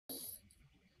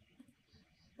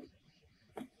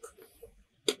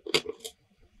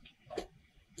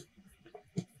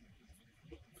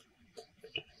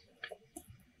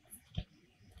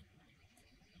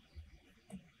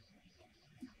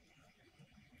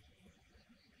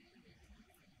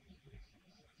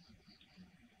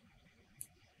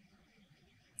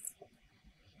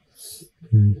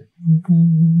One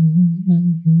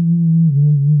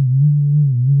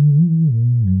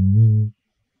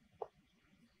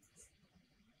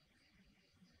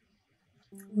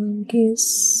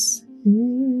kiss.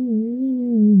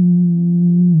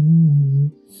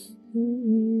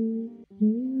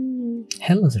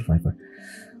 Hello, Survivor.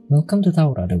 Welcome to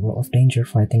Taora, the world of danger,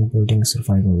 fighting, building,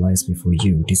 survival lies before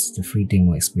you. This is the free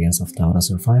demo experience of Taora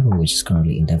Survival, which is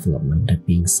currently in development. That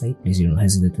being said, please don't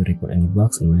hesitate to report any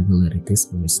bugs, irregularities,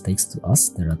 or mistakes to us.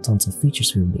 There are tons of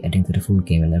features we will be adding to the full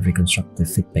game, and every constructive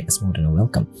feedback is more than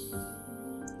welcome.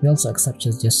 We also accept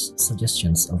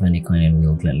suggestions of any kind, and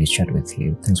we'll gladly chat with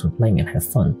you. Thanks for playing and have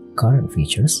fun. Current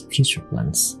features, future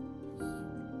plans.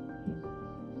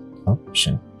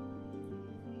 Option.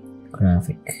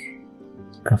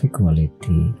 Graphic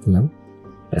quality low.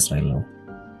 Let's try low.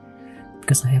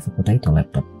 Because I have a potato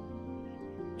laptop.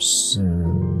 So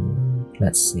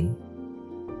let's see.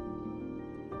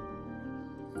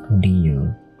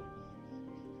 Audio.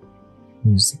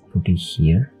 Music will be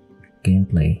here.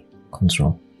 Gameplay.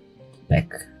 Control.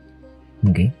 Back.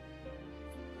 Okay.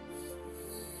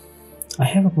 I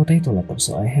have a potato laptop,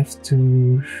 so I have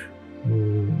to.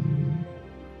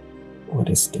 What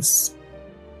is this?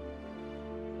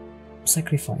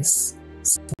 Sacrifice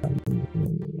some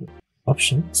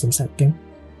option, some setting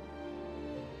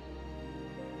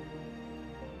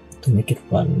to make it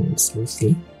run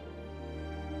smoothly.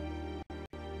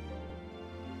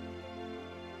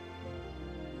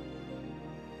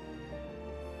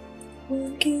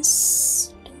 One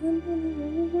kiss,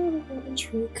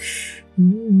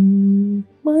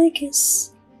 my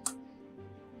kiss.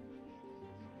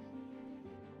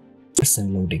 Percent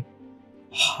loading.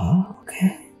 Huh?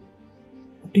 Okay.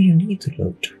 What do you need to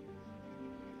load?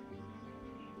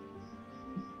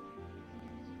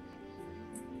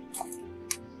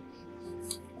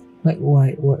 Like why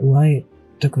it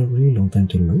took a really long time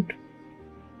to load?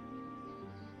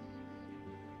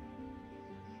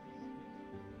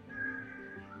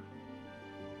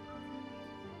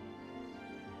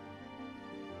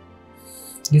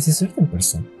 This is certain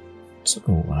percent. It took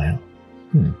a while.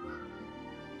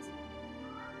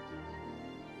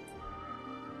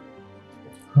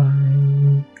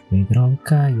 Why we draw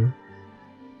kayu?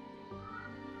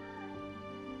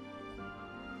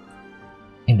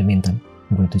 In the meantime,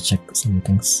 I'm going to check some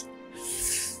things.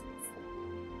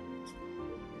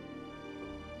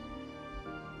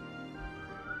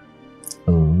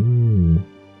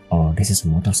 Oh, this is a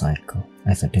motorcycle.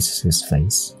 I thought this is his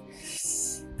face.